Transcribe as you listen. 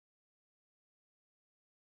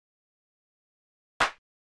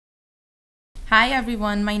Hi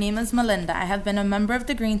everyone, my name is Melinda. I have been a member of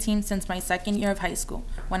the Green Team since my second year of high school,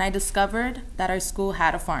 when I discovered that our school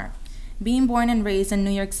had a farm. Being born and raised in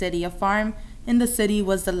New York City, a farm in the city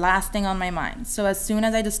was the last thing on my mind. So as soon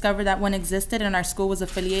as I discovered that one existed and our school was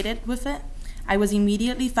affiliated with it, I was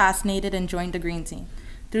immediately fascinated and joined the Green Team.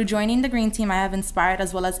 Through joining the Green Team, I have inspired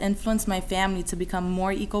as well as influenced my family to become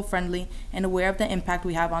more eco-friendly and aware of the impact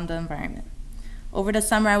we have on the environment. Over the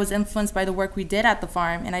summer, I was influenced by the work we did at the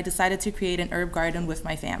farm, and I decided to create an herb garden with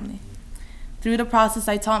my family. Through the process,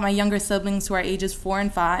 I taught my younger siblings, who are ages 4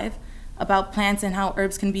 and 5, about plants and how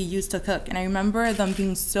herbs can be used to cook. And I remember them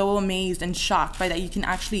being so amazed and shocked by that you can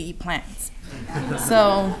actually eat plants.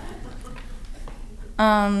 So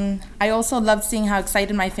I also loved seeing how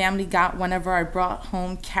excited my family got whenever I brought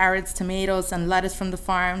home carrots, tomatoes, and lettuce from the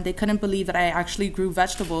farm. They couldn't believe that I actually grew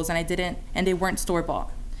vegetables and they weren't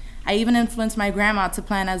store-bought. I even influenced my grandma to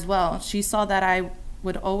plant as well. She saw that I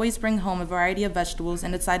would always bring home a variety of vegetables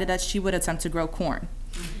and decided that she would attempt to grow corn.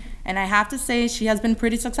 And I have to say, she has been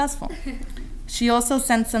pretty successful. She also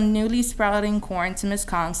sent some newly sprouting corn to Miss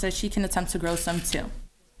Kong so she can attempt to grow some too.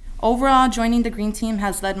 Overall, joining the Green Team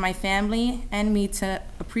has led my family and me to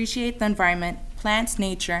appreciate the environment, plants,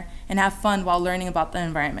 nature, and have fun while learning about the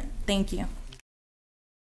environment. Thank you.